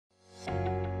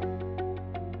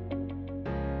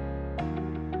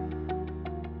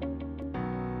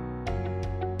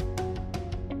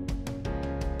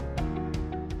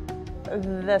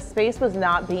The space was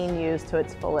not being used to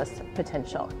its fullest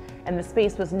potential, and the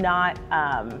space was not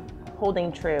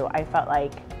holding true, I felt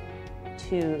like,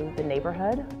 to the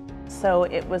neighborhood. So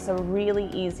it was a really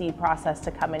easy process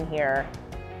to come in here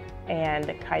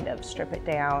and kind of strip it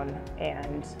down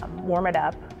and warm it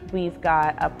up. We've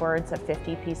got upwards of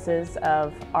 50 pieces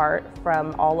of art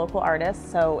from all local artists,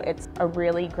 so it's a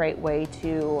really great way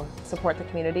to support the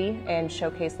community and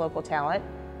showcase local talent.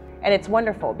 And it's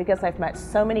wonderful because I've met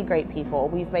so many great people,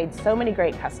 we've made so many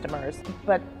great customers,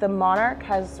 but the Monarch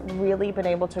has really been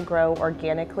able to grow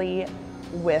organically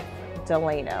with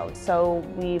Delano. So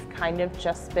we've kind of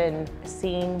just been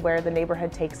seeing where the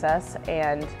neighborhood takes us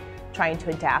and trying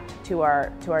to adapt to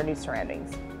our new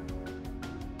surroundings.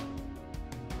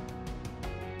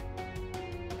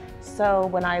 So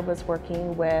when I was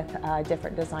working with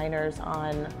different designers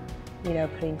on,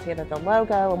 putting together the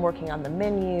logo and working on the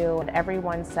menu, and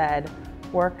everyone said,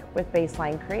 work with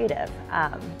Baseline Creative.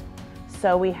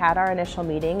 So we had our initial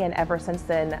meeting, and ever since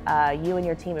then, you and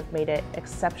your team have made it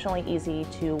exceptionally easy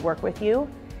to work with you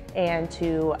and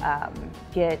to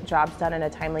get jobs done in a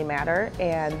timely manner,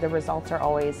 and the results are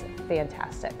always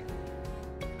fantastic.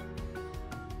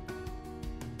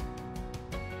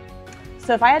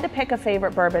 So if I had to pick a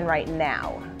favorite bourbon right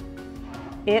now,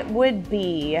 it would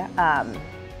be,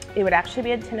 it would actually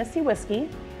be a Tennessee whiskey.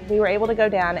 We were able to go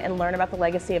down and learn about the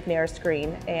legacy of Nearest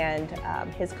Green and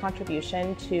his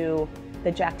contribution to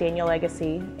the Jack Daniel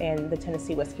legacy and the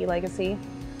Tennessee whiskey legacy.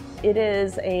 It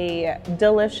is a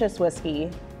delicious whiskey,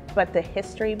 but the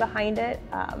history behind it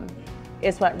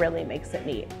is what really makes it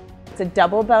neat. It's a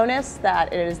double bonus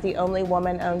that it is the only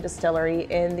woman-owned distillery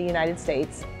in the United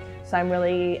States. So I'm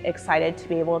really excited to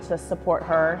be able to support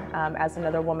her as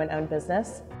another woman-owned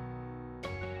business.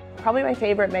 Probably my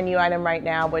favorite menu item right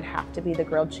now would have to be the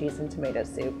grilled cheese and tomato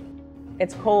soup.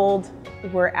 It's cold,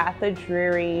 we're at the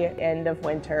dreary end of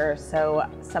winter, so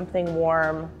something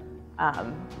warm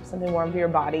for your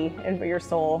body and for your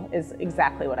soul is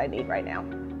exactly what I need right now.